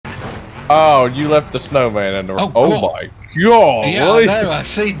Oh, you left the snowman in the. Oh, oh cool. my god! Yeah, I know. I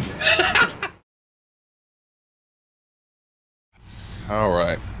see. All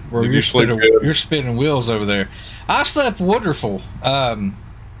right. Bro, Did you sleep good? you're spinning wheels over there. I slept wonderful. How'd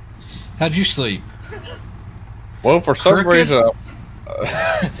you sleep? Well, for some reason,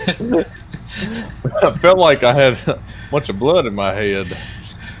 I felt like I had a bunch of blood in my head.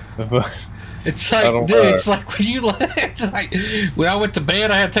 It's like, dude, it's like when you left. It's like when I went to bed,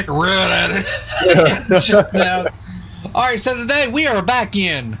 I had to take a run at it. And shut down. All right, so today we are back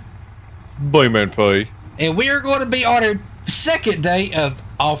in BeamNG, and we are going to be on our second day of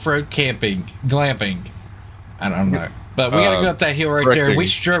off-road camping, glamping. I don't know, but we got to go up that hill right there. We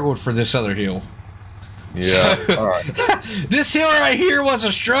struggled for this other hill. Yeah. So, all right. This hill right here was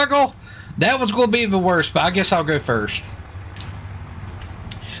a struggle. That one's going to be even worse, but I guess I'll go first.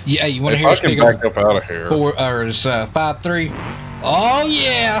 Yeah, you want to hear us back up out of here? 5-3. Oh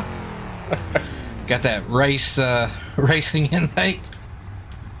yeah, got that racing intake.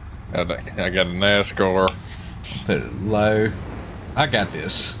 I got a NASCAR. Put it low. I got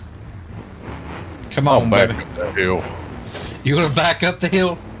this. Come on, back baby. up that hill. You want to back up the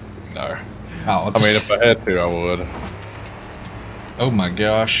hill? No. Oh, I mean, if I had to, I would. Oh my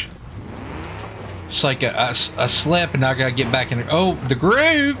gosh. It's like I slept and I gotta get back in there. Oh, the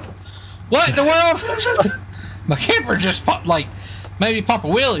groove! What in the world? My camper just popped, like, maybe pop a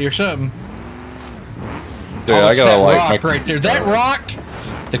wheelie or something. Dude, I got that rock right there. That rock,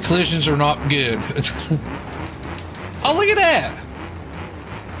 the collisions are not good. Oh, look at that!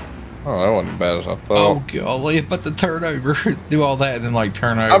 Oh, that wasn't as bad as I thought. Oh, golly, but the turn over. Do all that and then, like,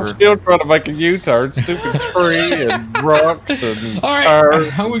 turn over. I'm still trying to make a U-turn. Stupid tree and rocks and all right, tires.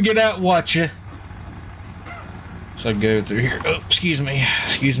 I'm gonna get out and watch you. So I go through here. Oh, excuse me,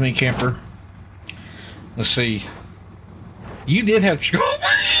 camper. Let's see. You did have trouble.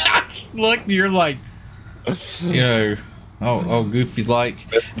 I just looked, you're like, you know, oh, goofy like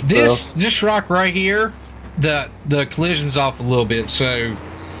this rock right here. The collision's off a little bit, so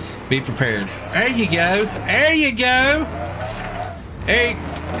be prepared. There you go. There you go. Hey.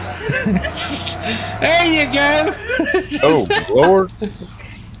 There you go. Oh Lord,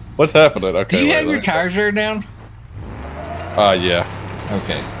 what's happening? Okay. Do you have your tires there down? Yeah.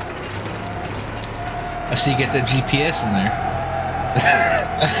 Okay. I see you get that GPS in there.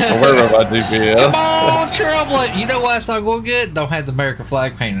 Where am I GPS? Come on, trouble it. You know why it's not going good? Don't have the American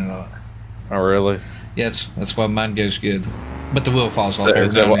flag painted on it. Oh, really? Yeah, that's why mine goes good. But the wheel falls off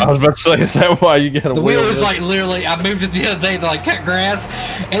every I was about to say, is that why you get a the wheel? wheel is like literally, I moved it the other day to like cut grass,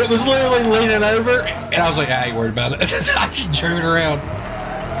 and it was literally leaning over, and I was like, I ain't worried about it. I just drove it around.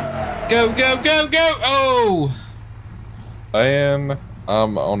 Go, go, go, go! Oh! And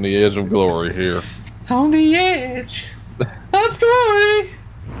I'm on the edge of glory here. On the edge of glory.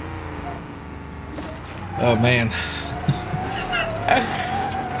 Oh man.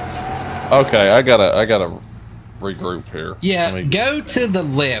 Okay, I gotta regroup here. Yeah, go to the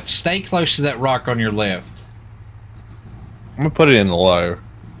left. Stay close to that rock on your left. I'm gonna put it in the low.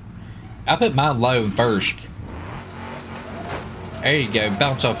 I put mine low first. There you go.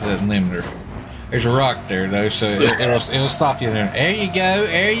 Bounce off of that limiter. There's a rock there though, so it'll stop you there. There you go.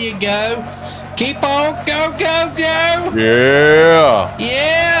 There you go. Keep on. Go, go, go. Yeah.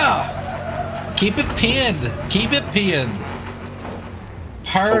 Yeah. Keep it pinned. Keep it pinned.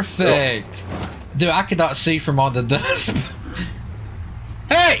 Perfect. Dude, I could not see from all the dust.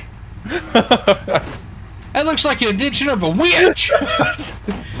 Hey! That looks like an indentation of a winch.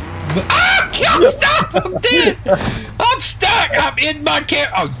 But, I can't stop. I'm dead. I'm stuck. I'm in my car.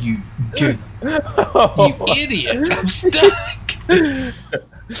 Oh, you idiot. I'm stuck. You're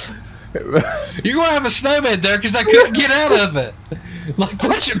going to have a snowman there because I couldn't get out of it. Like,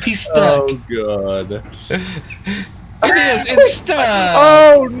 watch it be stuck. Oh, God. It is. It's stuck.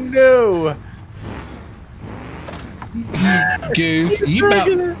 Oh, no. Goof. You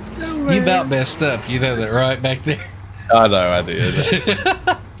about messed up. You know that, right? Back there. I know, I did.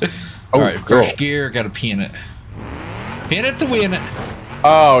 Alright, first gear, gotta pin it. Pin it to win it.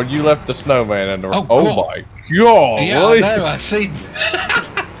 Oh, you left the snowman in the Oh, cool. Oh my god. Yeah, I know, I see.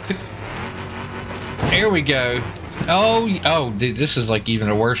 There we go. Oh, dude, this is like even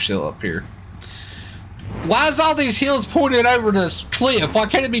a worse hill up here. Why is all these hills pointed over this cliff? Why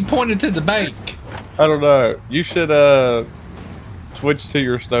can't it be pointed to the bank? I don't know. You should switch to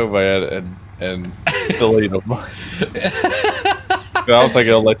your snowman and delete them. I don't think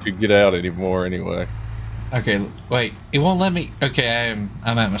it'll let you get out anymore anyway. Okay, wait. It won't let me. Okay, I'm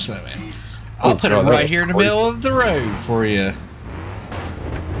at my snowman. I'll put it right here in the middle of the road for you.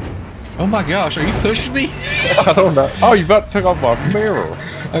 Oh my gosh, are you pushing me? I don't know. Oh, you about to take off my mirror.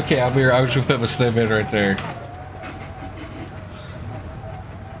 Okay, I'll be. I was gonna put my snowman right there.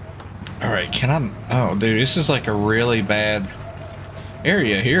 All right, can I? Oh, dude, this is like a really bad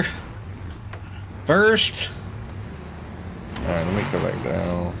area here. First. All right, let me go back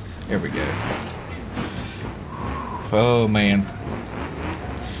down. Here we go. Oh man!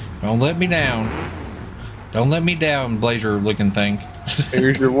 Don't let me down. Don't let me down, Blazer-looking thing.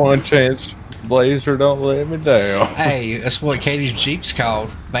 Here's your one chance, Blazer. Don't let me down. Hey, that's what Katie's Jeep's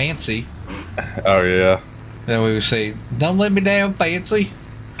called, Fancy. Oh yeah. Then we would say, "Don't let me down, Fancy."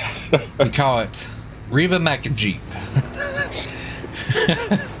 We call it Reba Mac and Jeep.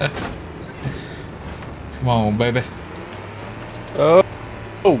 Come on, baby. Oh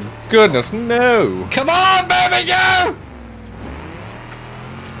goodness, no! Come on, baby, go!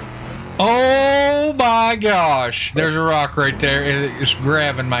 Oh my gosh, there's a rock right there, and it's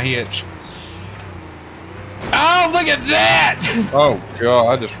grabbing my hitch. Oh, look at that! Oh god,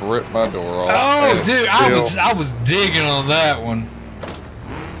 I just ripped my door off. Oh, dude, I was digging on that one.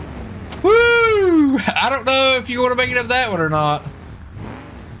 Woo! I don't know if you want to make it up that one or not.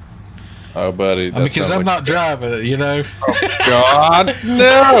 Oh, buddy. Because I'm not driving it, you know. Oh god,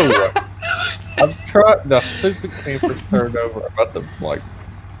 no! I'm trying. The stupid camper's turned over. I'm about to like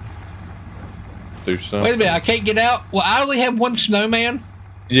do something. Wait a minute, I can't get out. Well, I only have one snowman.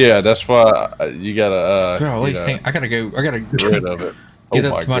 Yeah, that's why you gotta. Golly, you know, I gotta go. I gotta get rid of it. Get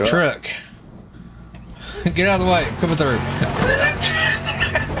up to my truck. Get out of the way. I'm coming through.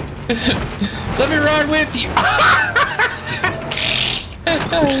 Let me ride with you.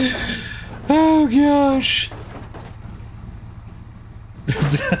 Oh gosh.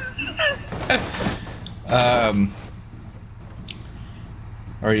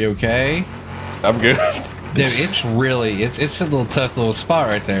 Are you okay? I'm good. Dude, it's really it's a little tough little spot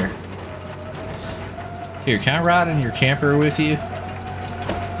right there. Here, can I ride in your camper with you?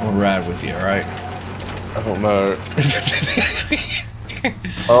 I'll ride with you, alright? I don't know.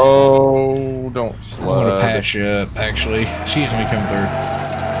 Oh, don't slide. I want to pass you up, actually. Excuse me, come through.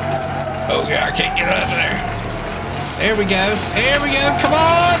 Oh, God, I can't get up there. There we go. There we go. Come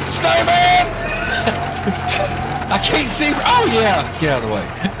on, snowman! I can't see for... Oh, yeah. Get out of the way.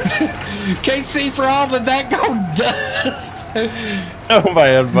 Can't see for all the daggone dust. Oh,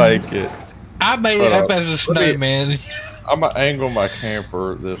 man, make it. I made it up as a snowman. I'm going to angle my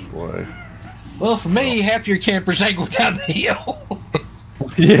camper this way. Well, for me, half your camper's angled down the hill.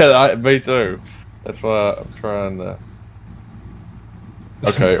 Yeah, me too. That's why I'm trying to.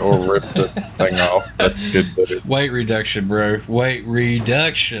 Okay, or rip the thing off. That's good. Buddy. Weight reduction, bro. Weight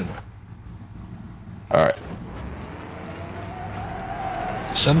reduction. All right.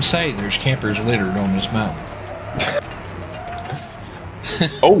 Some say there's campers littered on this mountain.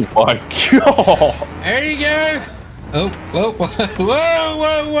 Oh my god! There you go. Oh, whoa, whoa,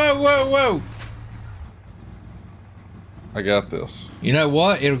 whoa, whoa, whoa, whoa. I got this. You know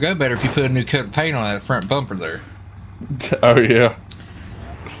what? It'll go better if you put a new coat of paint on that front bumper there. Oh, yeah.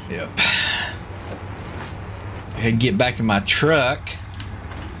 Yep. Go ahead and get back in my truck.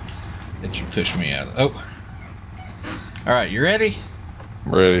 Let you push me out. Oh. All right, you ready?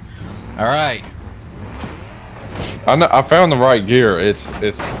 I'm ready. All right. I found the right gear. It's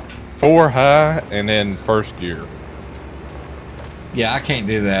 4 high and then first gear. Yeah, I can't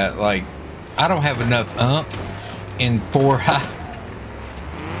do that. Like, I don't have enough in 4 high.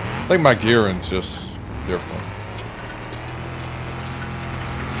 I think my gearing's just different.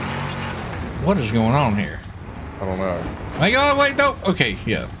 What is going on here? I don't know. My God, wait, no. Okay,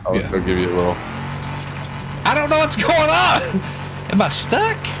 yeah. I'll Yeah. give you a little. I don't know what's going on. Am I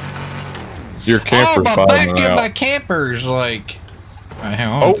stuck? Your camper's my bottoming back out. My camper's like. All right, hang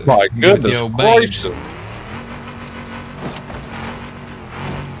on. Oh my Get the goodness old babes. gracious.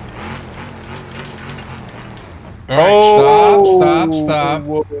 All right, Oh, stop.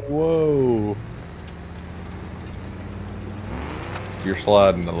 Whoa, whoa. You're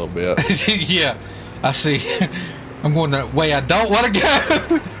sliding a little bit. Yeah, I see. I'm going that way I don't want to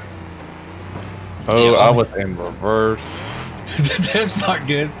go. Oh, Yeah, I was in reverse. That's not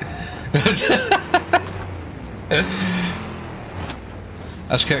good. I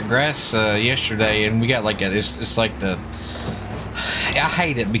was cutting grass yesterday, and we got like it's like the. I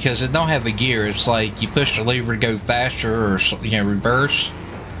hate it because it don't have a gear. It's like you push the lever to go faster or reverse.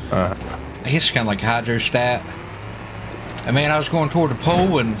 I guess it's kind of like a hydrostat. I mean, I was going toward the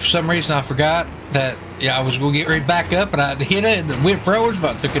pole, and for some reason I forgot that I was going to get ready to back up, and I hit it, and the went froze,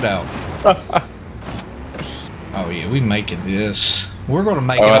 but I took it out. Oh yeah, we making this. We're going to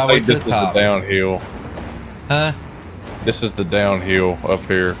make it all the way to the top. This is the downhill. Huh? This is the downhill up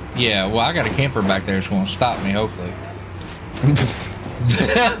here. Yeah, well, I got a camper back there that's going to stop me, hopefully.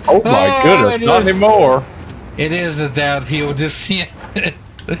 Oh my goodness, not anymore. It is a downhill descent.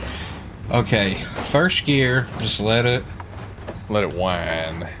 Okay, first gear, just let it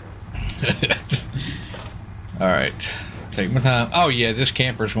whine. Alright, take my time. Oh yeah, this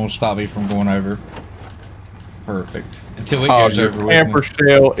camper's gonna stop me from going over. Perfect. Until it goes over with camper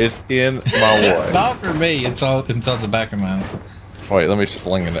shell is in my way. Not for me, it's on the back of mine. Wait, let me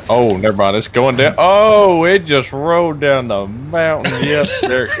sling it. Oh, never mind, it's going down. Oh, it just rolled down the mountain. Yep,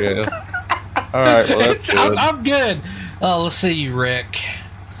 there it is. Alright, well that's good. I'm good. Oh, let's see you, Rick.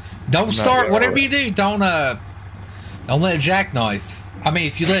 Don't start, whatever you do, don't let it jackknife. I mean,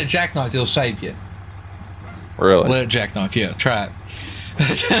 if you let it jackknife, it'll save you. Really? Let it jackknife, yeah, try it.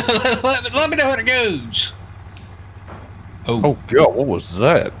 let me know how it goes. Oh God, what was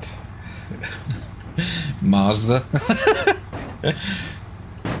that? Mazda.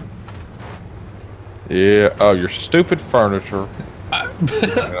 Yeah, oh, your stupid furniture.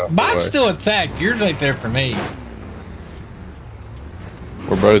 Mine's still intact, yours ain't there for me.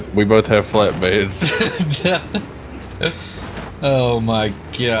 We both have flatbeds. Oh my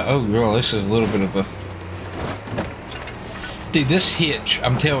God. Oh girl, this is a little bit of a... Dude, this hitch,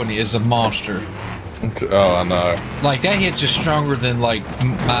 I'm telling you, is a monster. Oh, I know. Like, that hitch is stronger than, like,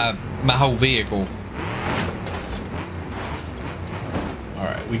 my whole vehicle.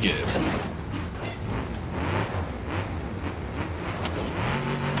 Alright, we good.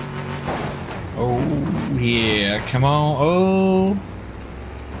 Oh, yeah, come on. Oh.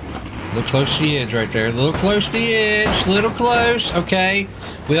 Little close to the edge right there. A little close to the edge. Little close. Okay.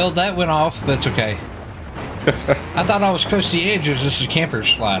 Well, that went off, but it's okay. I thought I was close to the edge. This is camper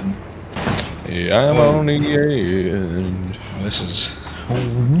sliding. Yeah, I'm on the edge. This is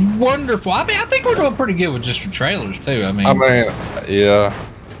wonderful. I mean, I think we're doing pretty good with just the trailers, too. I mean, yeah.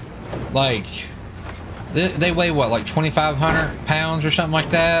 Like, they weigh, what, like 2,500 pounds or something like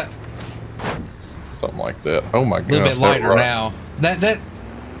that? Something like that. Oh, my God. A little bit lighter now.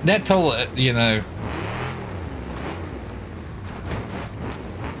 That toilet, you know.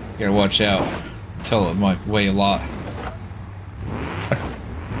 Gotta watch out. Toilet might weigh a lot.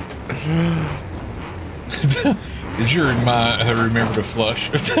 Is your mind remember to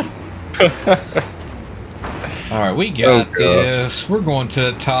flush? Alright, we got this. We're going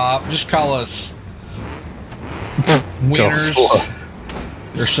to the top. Just call us winners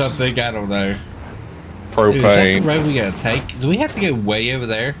or something. I don't know. Propane. Dude, is that the road we gotta take? Do we have to go way over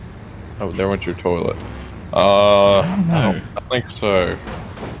there? Oh, there went your toilet. I think so.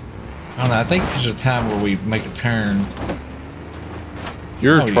 I don't know. I think there's a time where we make a turn.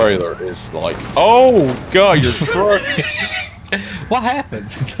 Your trailer is like, oh God, your truck. What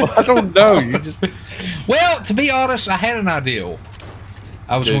happened? I don't know. You just. Well, to be honest, I had an idea.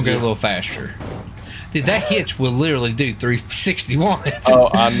 I was going to go a little faster. Dude, that hitch will literally do 361. Oh,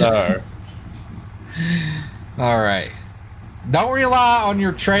 I know. All right. Don't rely on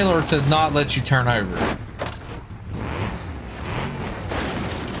your trailer to not let you turn over.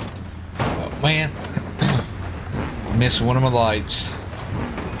 Oh, man. Missing one of my lights.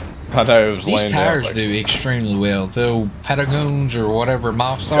 I know it was These tires do extremely well. The old Patagons or whatever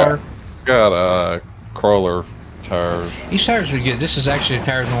Milestar. Got crawler tires. These tires are good. This is actually the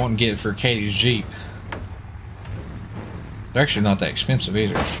tires I want to get for Katie's Jeep. They're actually not that expensive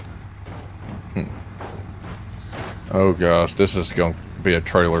either. Oh gosh, this is going to be a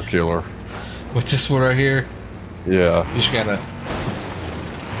trailer killer. With this one right here? Yeah. You just gotta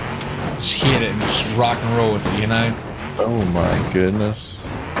just hit it and just rock and roll with it, you know? Oh my goodness.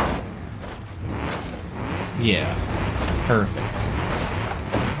 Yeah. Perfect.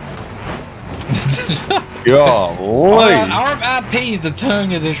 Golly. RIP the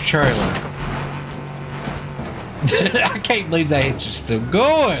tongue of this trailer. I can't believe that hitch is still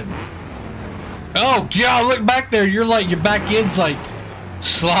going. Oh God, look back there. You're like, your back end's like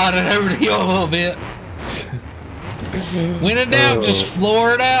sliding over the hill a little bit. When in doubt, just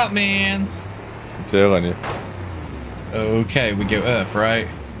floor it out, man. I'm telling you. Okay, we go up, right?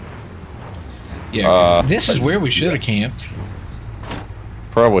 Yeah, this is where we should have camped.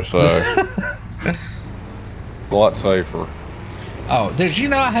 Probably so. A lot safer. Oh, did you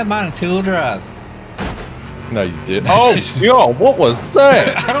know I have mine in two-wheel drive? No, you didn't. Oh, yo, what was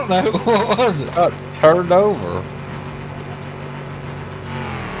that? I don't know. What was it? Turned over.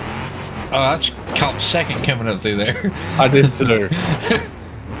 Oh, I just caught second coming up through there. I did too.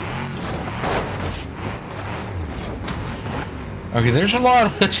 Okay, there's a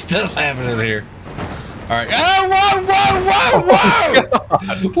lot of stuff happening here. All right. Oh, whoa, whoa, whoa, whoa!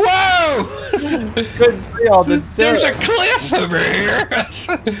 Whoa! Couldn't see all the There's a cliff over here.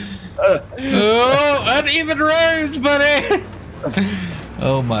 Oh, uneven roads, buddy.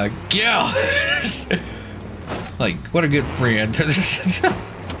 Oh my god! Like, what a good friend.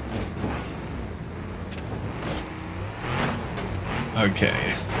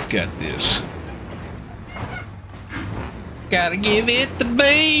 Okay, got this. Gotta give it the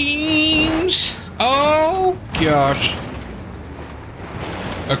beans. Oh gosh.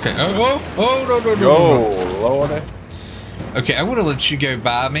 Okay. Oh no no no. Go, Lordy. Okay, I would have let you go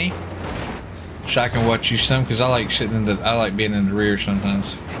by me, so I can watch you some, because I like sitting in the. I like being in the rear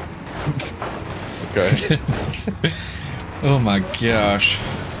sometimes. Okay. Oh my gosh.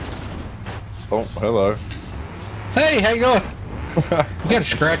 Oh, hello. Hey, how you going? You got a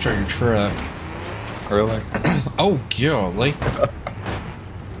scratch on your truck. Really? Oh golly.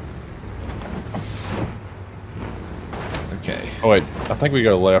 Okay. Oh wait, I think we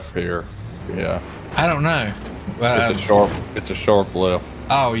go left here. Yeah. I don't know. It's a sharp left.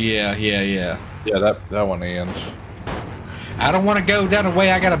 Oh yeah, yeah, yeah. Yeah, that one ends. I don't want to go down the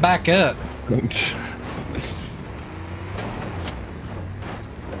way I gotta back up.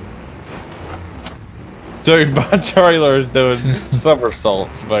 Dude, my trailer is doing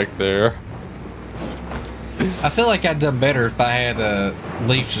somersaults back there. I feel like I'd done better if I had a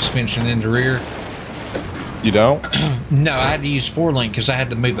leaf suspension in the rear. You don't? No, I had to use 4-link because I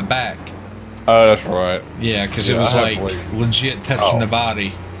had to move it back. Oh, that's right. Yeah, because it was like legit touching the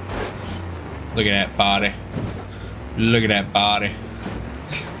body. Look at that body. Look at that body.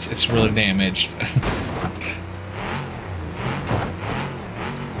 It's really damaged.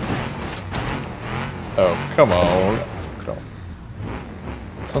 Oh, come on. Come on.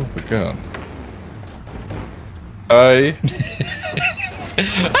 Son of a gun. Hey.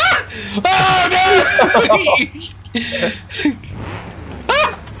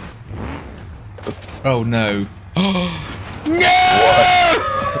 Oh no! Oh no. No!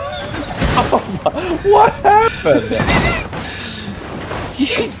 What happened?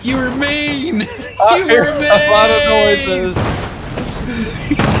 You were mean! I hear a lot of noises.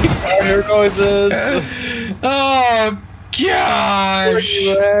 I hear noises. Oh gosh! Where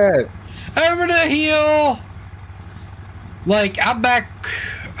you at? Over the hill! Like, I'm back.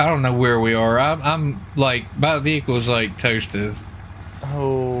 I don't know where we are. I'm like, my vehicle is like toasted.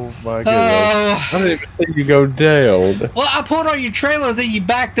 Oh my goodness. I didn't even think you go down. Well, I pulled on your trailer, then you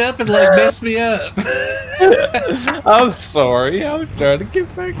backed up and like messed me up. I'm sorry. I was trying to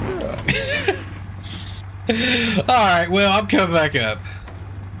get back up. Alright, well, I'm coming back up.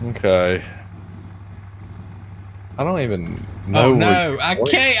 Okay. I don't even know. Oh no, I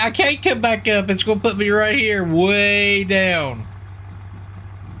can't come back up. It's gonna put me right here, way down.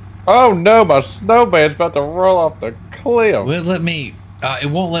 Oh no, my snowman's about to roll off the cliff. Well, let me.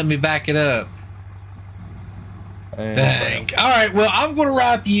 It won't let me back it up. Dang. All right. Well, I'm gonna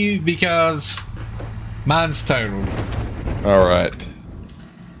ride you because mine's totaled. All right.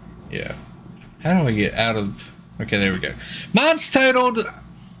 Yeah. How do I get out of? Okay, there we go. Mine's totaled,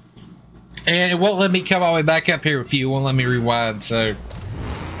 and it won't let me come all the way back up here with you. It won't let me rewind. So,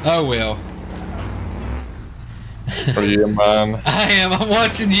 oh well. Are you in mine? I am. I'm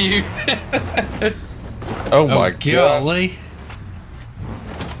watching you. Oh my god. Golly.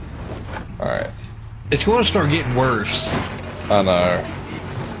 Alright. It's going to start getting worse. I know.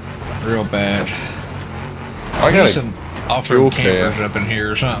 Real bad. I got some off-road campers up in here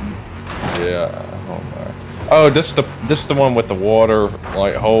or something. Yeah. Oh my. Oh, this the one with the water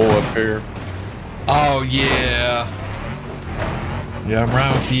like hole up here. Oh yeah. Yeah, I'm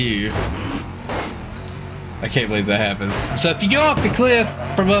right with you. I can't believe that happened. So if you go off the cliff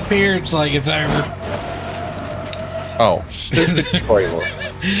from up here, it's like it's over. Oh, stupid trailer.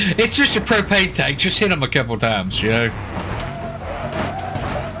 It's just a propane tank. Just hit them a couple times, you know.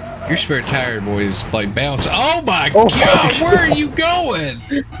 Your spare tire, boy, is like bouncing. Oh my god, where are you going?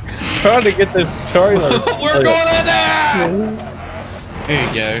 Trying to get this trailer. We're going in there. There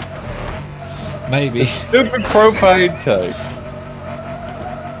you go. Maybe. Stupid propane tank.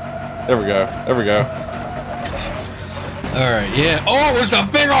 There we go. There we go. Alright, yeah. Oh, there's a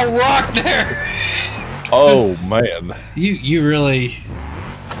big old rock there! Oh, man. You really...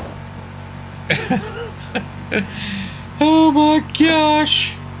 Oh my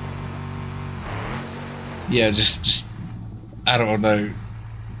gosh! Yeah, just... I don't know.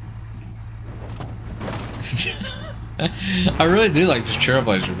 I really do like this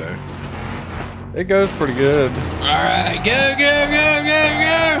Trailblazer, though. It goes pretty good. Alright, go, go, go, go,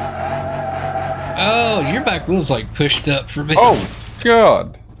 go! Oh, your back wheel's like pushed up for me. Oh,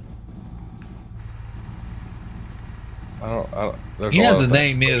 God. I don't you know, the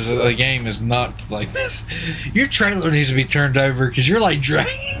name is, the game is not like this. Your trailer needs to be turned over because you're like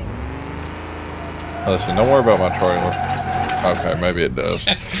dragging. Listen, don't worry about my trailer. Okay, maybe it does.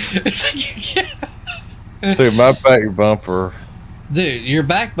 It's like you can't. Dude, my back bumper. Dude, your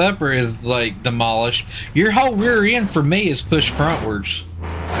back bumper is like demolished. Your whole rear end for me is pushed frontwards.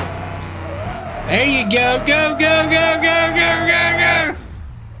 There you go. Go, go, go, go, go, go,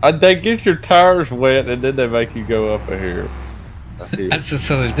 go. They get your tires wet and then they make you go up a here. That's just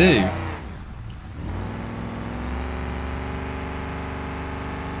what they do.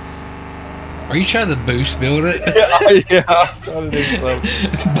 Are you trying to boost build it? Yeah, I'm trying to do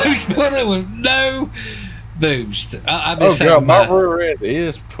something. Boost build it with no boost. I've been Oh saying god, my rear end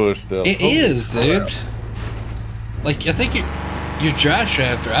is pushed up. It is, dude. Like, I think your drive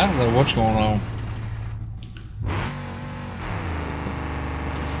shaft, I don't know what's going on.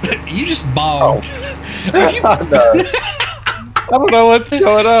 You just bombed. Oh. I don't know what's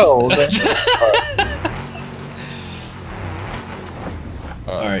going on.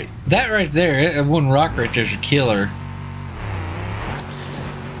 Alright, that right there, that one rock right there's a killer.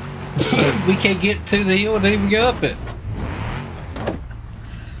 We can't get to the hill and even go up it.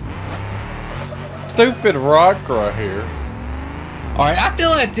 Stupid rock right here. Alright, I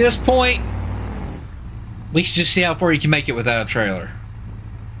feel like at this point, we should just see how far you can make it without a trailer.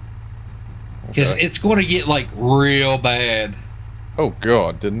 Because it's going to get, like, real bad. Oh,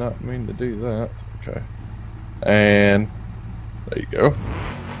 God. Did not mean to do that. Okay. And there you go.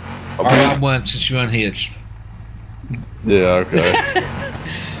 Alright, I won since you unhitched. Yeah, okay.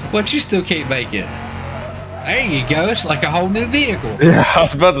 But you still can't make it. There you go. It's like a whole new vehicle. Yeah, I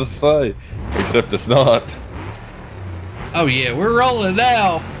was about to say. Except it's not. Oh, yeah. We're rolling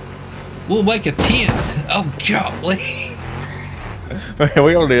now. We'll make a tent. Oh, golly. Man,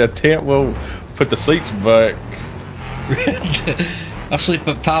 we only a tent. We'll put the seats back. I'll sleep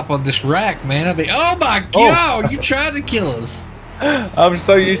up top on this rack, man. I'll be, oh my god, you tried to kill us. I'm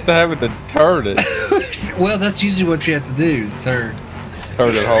so used to having to turn it. Well, that's usually what you have to do, is turn. Turn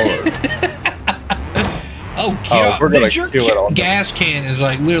it hard. Oh god, we're gonna your kill it on gas can is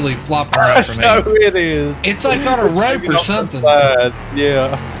like literally flopping around for me. No, it is. It's like on a rope or something.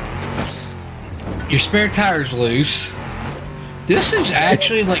 Yeah. Your spare tire's loose. This thing's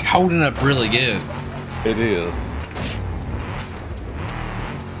actually like holding up really good. It is.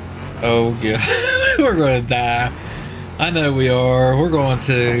 Oh god, we're gonna die. I know we are. We're going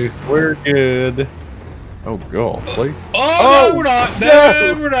to. We're good. Oh god, please. Oh, no, we're not.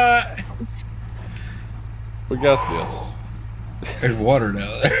 No, we're not. We got this. There's water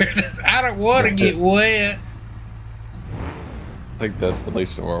down there. I don't want to get wet. I think that's the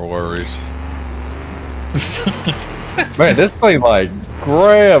least of our worries. Man, this thing like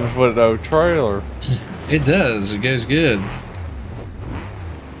grabs with no trailer. It does. It goes good.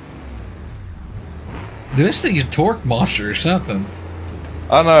 Dude, this thing is a torque monster or something.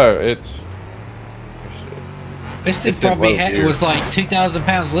 I know, This thing probably was like 2,000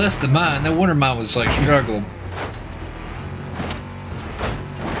 pounds less than mine. No wonder mine was like struggling.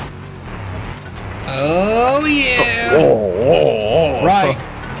 Oh yeah! Oh. Right.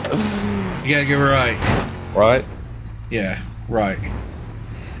 You gotta go right. Right? Yeah, right.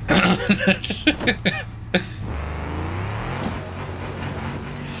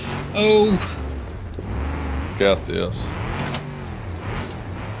 Oh. Got this.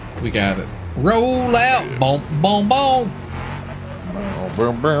 We got it. Roll out. Yeah. Boom, boom, boom.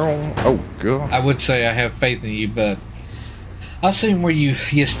 Boom, boom. Oh, God. I would say I have faith in you, but I've seen where you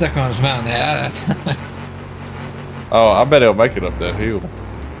get stuck on this mountain. Oh, I bet he'll make it up that hill.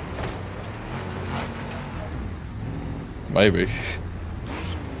 Maybe.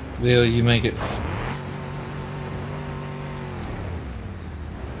 Will you make it?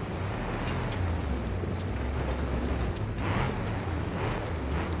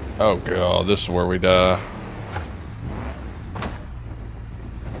 Oh god, this is where we die.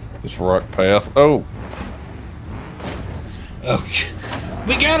 This rock path. Oh! Oh,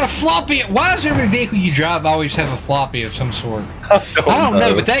 we got a floppy. Why does every vehicle you drive always have a floppy of some sort? I don't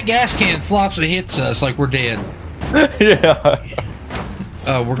know, but that gas can flops and hits us like we're dead. Yeah.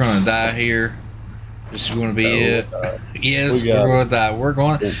 Oh, we're gonna die here. This is gonna be it. Yes, we're gonna die. We're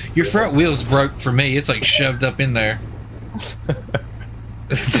going. Your front wheel's broke for me. It's like shoved up in there.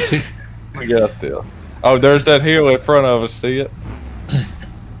 We got this. Oh, there's that hill in front of us. See it?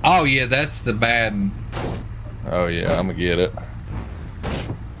 Oh yeah, that's the bad one. Oh yeah, I'm gonna get it.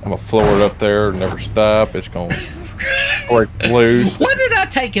 I'm gonna floor it up there. Never stop. It's gonna break loose. What did I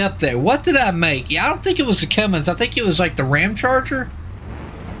take up there? What did I make? Yeah, I don't think it was the Cummins. I think it was like the Ram Charger.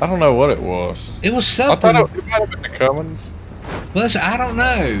 I don't know what it was. It was something. I thought it might have been the Cummins. Listen, I don't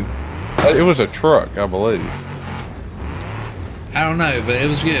know. It was a truck, I believe. I don't know, but it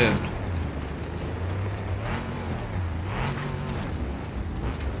was good.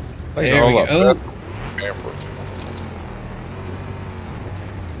 There we go.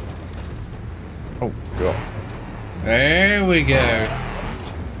 Oh, God. There we go.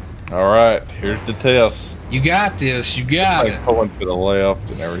 All right, here's the test. You got this. You got it. Pulling to the left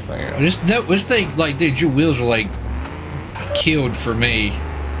and everything else. This thing, like, dude, your wheels are like killed for me.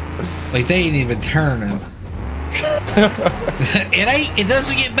 Like they ain't even turning. It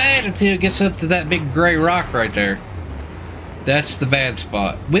doesn't get bad until it gets up to that big gray rock right there. That's the bad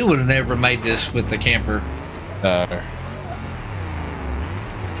spot. We would have never made this with the camper. No.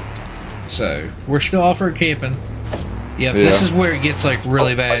 So we're still off-road camping. Yep, yeah, this is where it gets like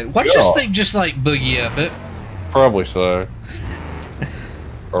really bad. Watch this thing just like boogie up it. Probably so.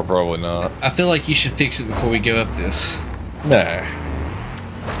 Or probably not. I feel like you should fix it before we go up this. Nah.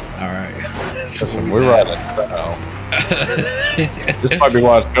 Alright. Listen, we're riding style. This might be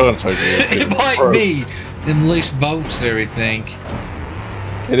why it's going so good. It might be. Them loose bolts and everything.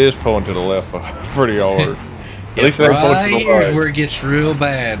 It is pulling to the left pretty hard. At least right here's where it gets real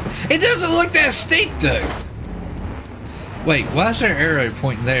bad. It doesn't look that steep though. Wait, why is there an arrow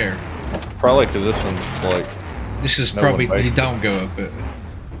pointing there? Probably because this one's like... This is probably... You don't go up it.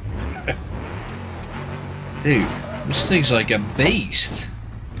 Dude, this thing's like a beast.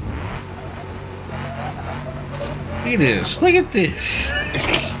 Look at this. Look at this.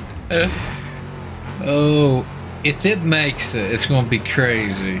 Oh, if it makes it, it's going to be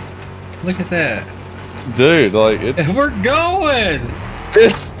crazy. Look at that. Dude, like it's... We're going.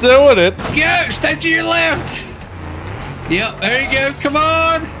 It's doing it. Go, stay to your left. Yep, there you go. Come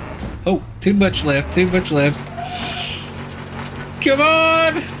on. Oh, too much left. Too much left. Come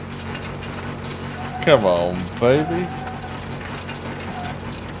on. Come on, baby.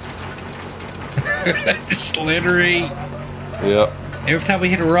 Slithery. Yep. Every time we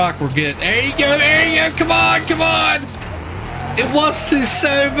hit a rock, we're good. There you go. There you go. Come on. Come on. It wants to so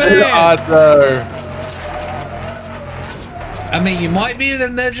bad. I know. I mean, you might be able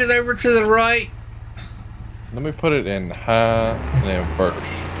to nudge it over to the right. Let me put it in high and then first.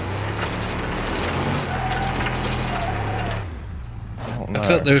 I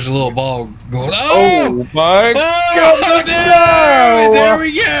felt there's a little ball going. Oh my God! No! There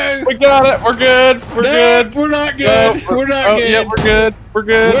we go. We got it. We're good. We're good. We're not good. We're not good. Yeah, we're good. We're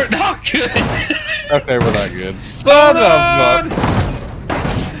good. We're not good. Okay, we're not good. Son of a...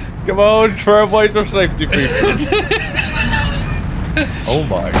 Come on, Trailblazer safety feature. Oh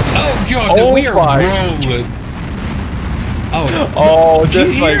my God. Oh God, dude, we are rolling. Oh,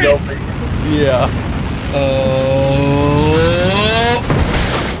 this thing open. Yeah.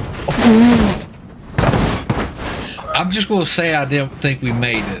 I'm just gonna say I didn't think we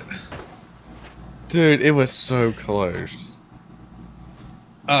made it. Dude, it was so close.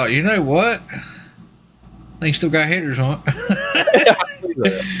 Oh, you know what? They still got headers on it. Yeah, I see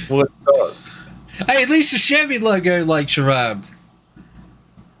that. Well, it does. Hey, at least the Chevy logo like survived.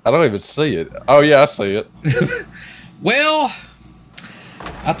 I don't even see it. Oh yeah, I see it. Well,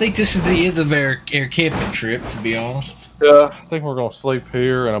 I think this is the end of our camping trip, to be honest. Yeah, I think we're gonna sleep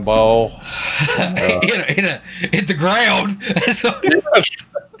here in a ball. Hit the ground.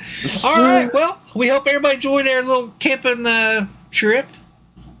 All right. Well, we hope everybody enjoyed our little camping trip.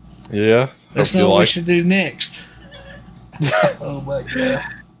 Yeah. Let's know what we should do next. Oh my God.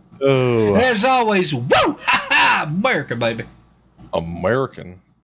 Oh. As always, woo! Ha ha! America, baby. American.